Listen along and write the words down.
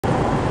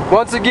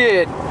Once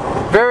again,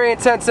 very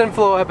intense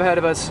inflow up ahead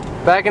of us.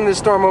 Back into the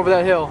storm over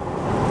that hill.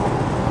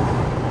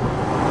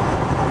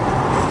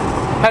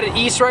 Headed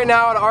east right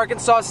now out of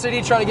Arkansas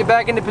City, trying to get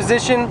back into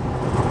position,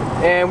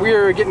 and we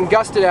are getting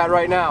gusted at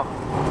right now.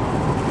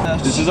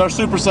 This is our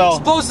supercell.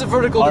 Explosive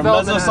vertical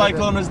development. Our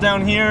mesocyclone is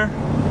down here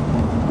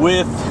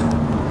with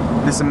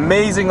this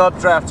amazing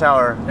updraft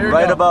tower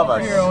right above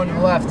us. Here on the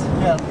left.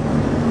 Yeah.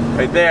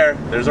 Right there.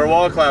 There's our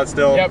wall cloud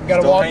still. Yep,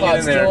 got a wall cloud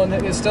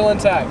it's still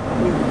intact.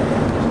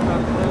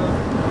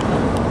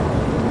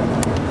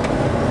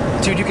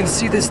 Dude, you can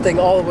see this thing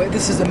all the way.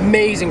 This is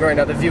amazing right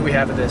now, the view we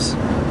have of this.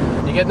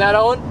 You getting that,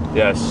 Owen?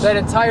 Yes. That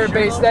entire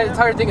base, that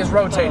entire thing is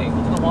rotating.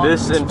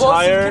 This Explosive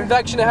entire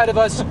convection ahead of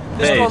us.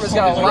 This storm has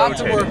got a lot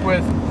to work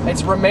with.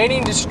 It's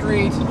remaining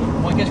discreet.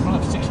 Well, I guess we'll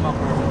have 6 miles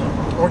per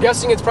hour. We're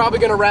guessing it's probably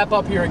going to wrap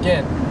up here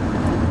again.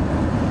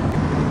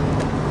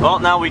 Well,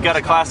 now we got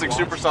a classic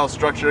supercell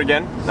structure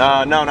again.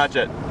 No, not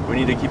yet. We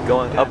need to keep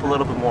going up a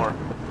little bit more.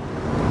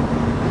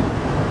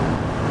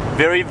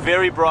 Very,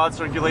 very broad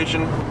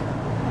circulation,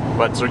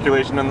 but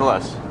circulation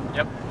nonetheless.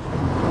 Yep.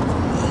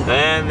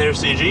 And there's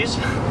CGs.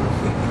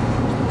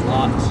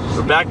 Lots.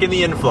 We're back in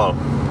the inflow.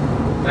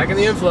 Back in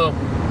the inflow.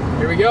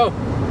 Here we go.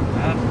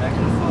 Back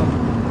in the flow.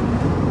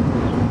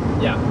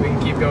 Yeah, we can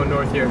keep going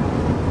north here.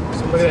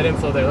 So look at that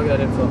inflow there. Look at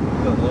that inflow.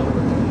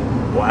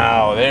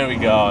 Wow, there we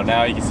go.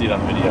 Now you can see it on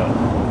the video.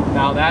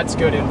 Now that's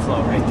good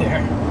inflow right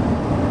there.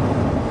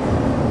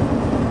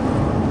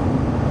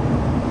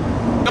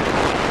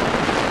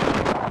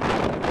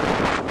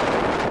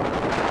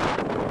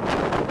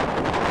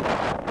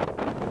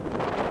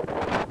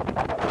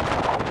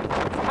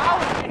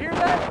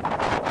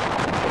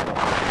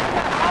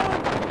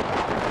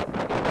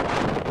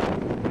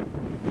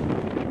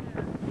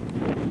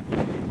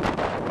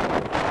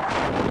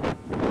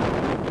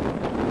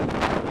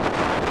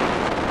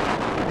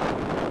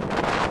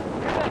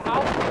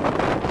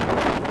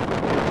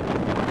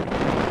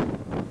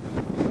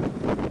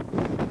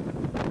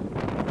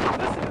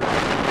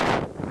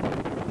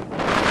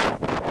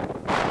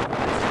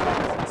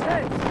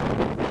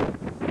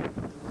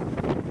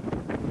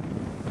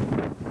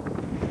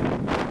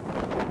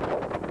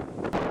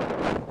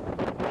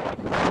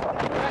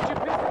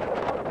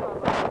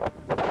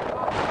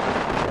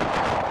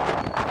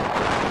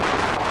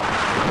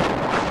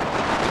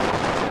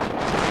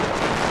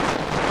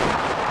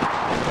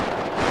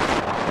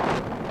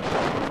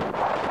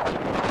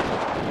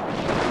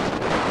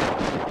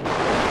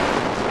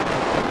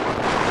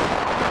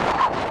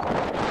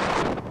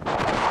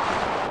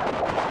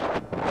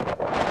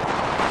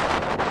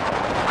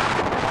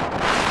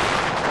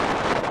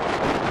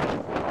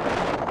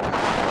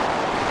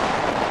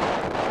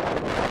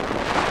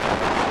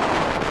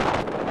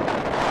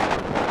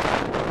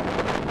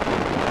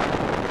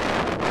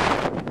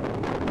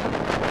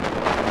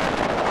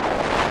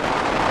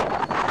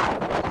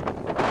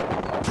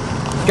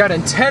 Got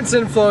intense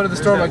inflow to the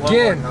storm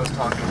again. I was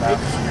talking about.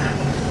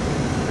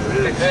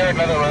 Look at that.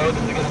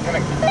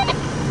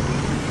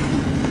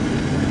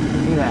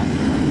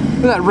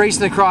 Look at that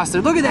racing across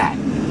there. Look at that.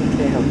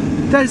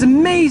 That is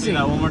amazing. Do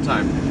that one more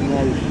time.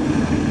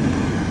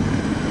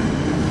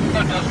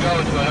 Let's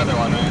go to another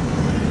one,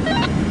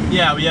 man.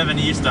 Yeah, we have an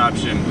east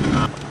option.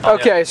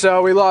 Okay,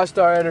 so we lost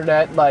our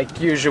internet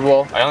like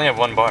usual. I only have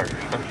 1 bar.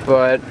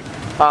 But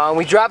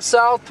we dropped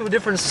south to a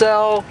different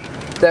cell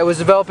that was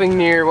developing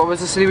near, what was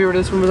the city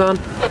this one was on?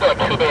 2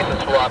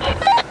 bases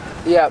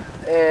swapped. Yeah,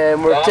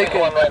 and we're taking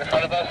one right in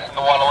front of us, and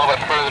the one a little bit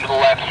further to the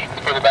left,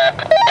 further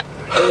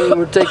back.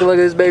 we're taking a look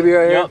at this baby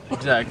right here. Yep,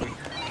 exactly.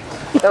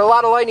 Got a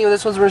lot of lightning with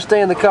this one, so we're gonna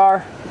stay in the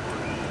car.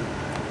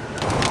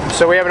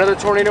 So we have another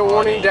tornado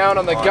warning down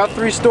on the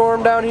Guthrie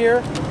storm down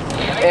here.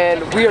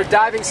 And we are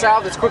diving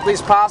south as quickly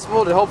as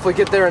possible to hopefully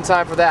get there in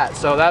time for that.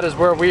 So that is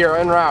where we are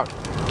en route.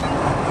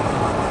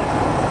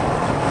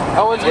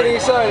 Owen's getting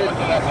excited.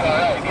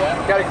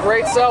 Got a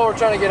great cell we're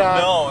trying to get on.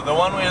 No, the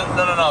one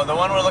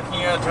we're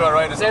looking at to our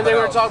right is same thing we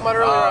were talking about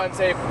earlier on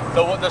tape.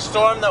 The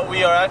storm that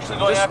we are actually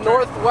going just after.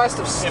 Northwest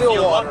of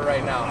Stillwater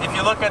right now. If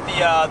you look at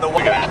the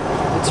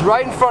it's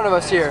right in front of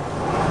us here.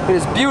 It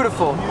is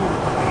beautiful.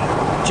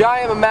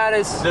 Giant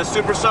mammatus. The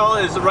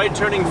supercell is right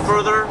turning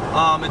further.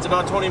 It's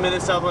about 20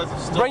 minutes southwest of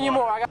Stillwater. Bring you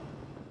more.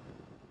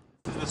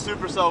 This is the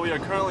supercell we are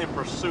currently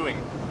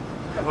pursuing.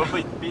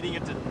 Hopefully beating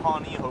it to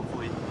Pawnee,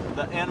 hopefully.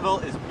 The anvil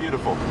is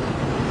beautiful.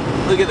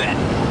 Look at that.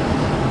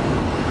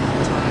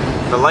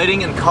 The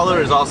lighting and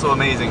color is also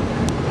amazing.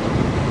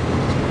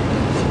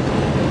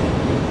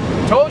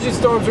 Told you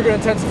storms are going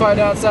to intensify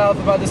down south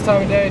about this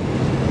time of day.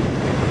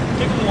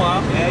 Took them a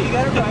while. Yeah, you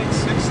got it right.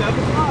 6, 7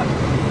 o'clock.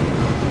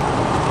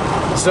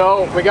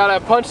 So we got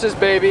to punch this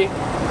baby.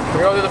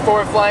 We're going to do the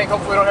forward flank.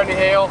 Hopefully we don't have any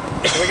hail.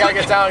 We got to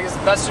get down against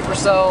the best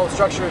supercell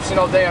structure we've seen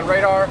all day on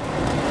radar.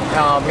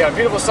 We got a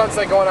beautiful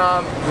sunset going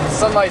on. The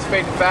sunlight's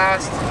fading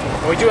fast.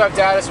 And we do have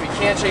data, so we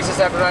can chase this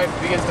after night if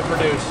it begins to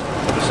produce.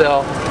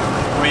 So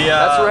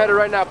that's where we're headed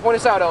right now. Point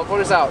us out, Owen.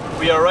 Point us out.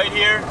 We are right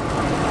here.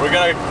 We're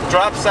going to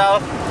drop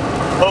south.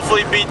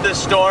 Hopefully beat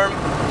this storm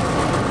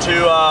to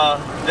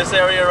this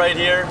area right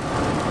here.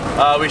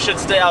 We should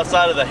stay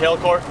outside of the hail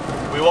core.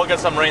 We will get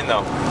some rain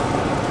though.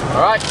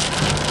 Alright.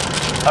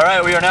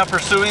 Alright, we are now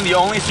pursuing the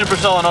only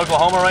supercell in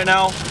Oklahoma right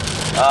now.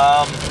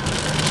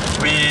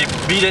 We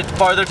beat it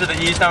farther to the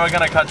east, now we're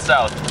gonna cut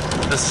south.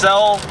 The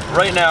cell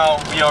right now,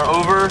 we are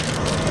over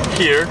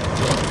here.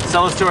 The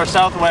cell is to our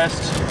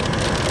southwest.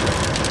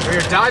 We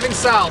are diving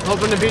south,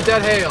 hoping to beat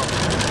that hail.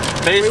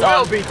 We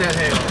will beat that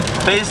hail.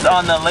 Based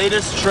on the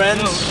latest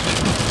trends,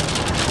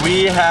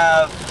 we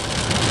have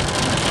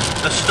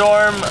the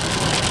storm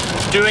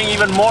doing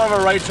even more of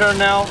a right turn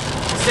now.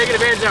 It's taking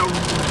advantage of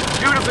that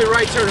beautifully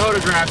right turn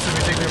photographs that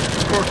we think we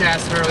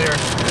forecasted earlier.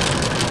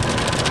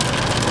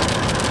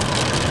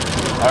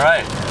 All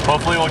right,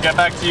 hopefully we'll get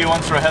back to you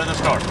once we're ahead of the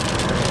storm.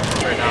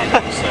 Right now,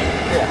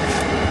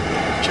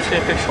 yeah. Just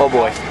take a picture. Oh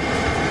boy.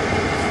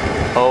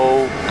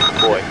 Oh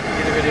boy.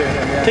 Get a video of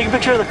him, yeah. Take a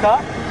picture of the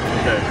cop?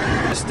 Okay.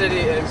 Just did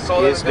it and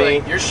call them and be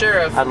like, your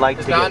sheriff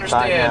does not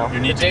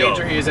understand the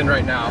danger he is in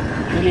right now.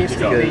 He needs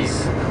to leave.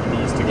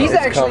 He's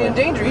actually in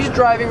danger. He's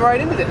driving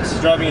right into this.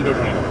 He's driving into a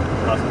tornado.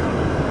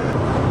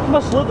 He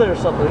must live there or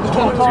something.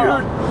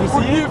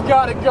 You've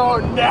got to go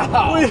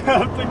now. We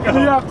have to go.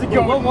 We have to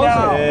go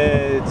now.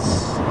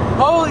 It's...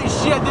 Holy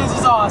shit, this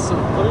is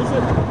awesome. What is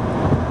it?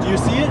 Do you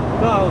see it?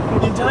 No.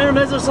 The entire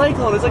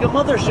mesocyclone. It's like a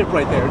mothership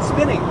right there. It's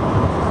spinning.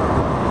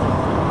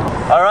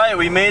 All right,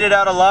 we made it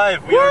out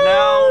alive. We are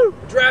now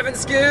driving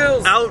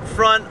skills out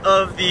front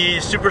of the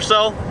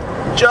supercell,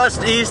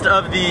 just east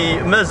of the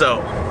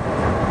meso.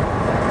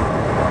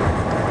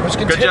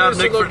 Good job,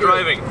 Nick, for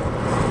driving.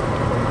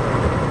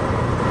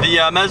 The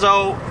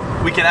meso,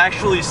 we can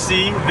actually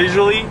see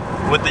visually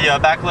with the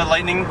backlit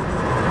lightning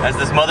as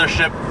this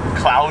mothership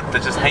cloud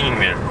that's just hanging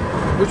there.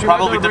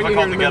 Probably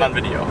difficult to get on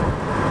video.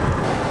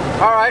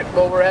 All right,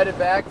 well, we're headed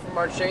back from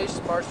our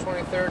chase, March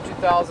 23rd,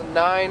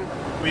 2009.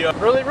 We are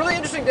really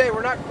interesting day.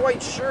 We're not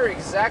quite sure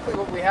exactly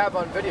what we have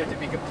on video, to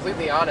be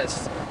completely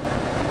honest.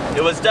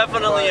 It was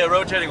definitely a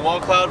rotating wall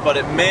cloud, but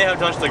it may have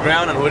touched the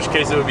ground, in which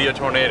case it would be a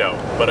tornado.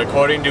 But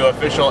according to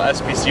official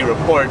SPC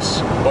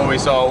reports, what we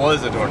saw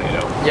was a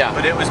tornado. Yeah.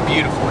 But it was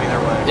beautiful either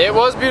way. It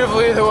was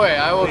beautiful either way.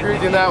 I will agree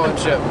with you on that one,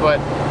 Chip.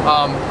 But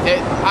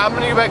I'm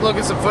going to go back and look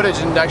at some footage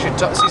and actually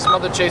see some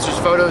other chasers'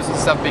 photos and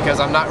stuff, because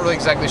I'm not really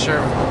exactly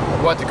sure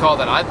what to call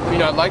that.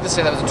 I'd like to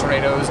say that was a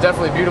tornado. It was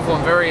definitely beautiful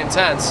and very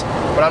intense,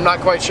 but I'm not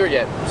quite sure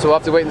yet. So we'll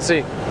have to wait and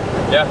see.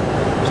 Yeah.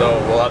 So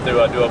we'll have to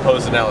do a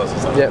post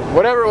analysis on it. Yeah,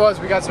 whatever it was,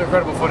 we got some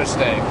incredible footage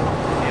today.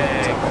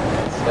 Yay.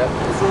 Yep.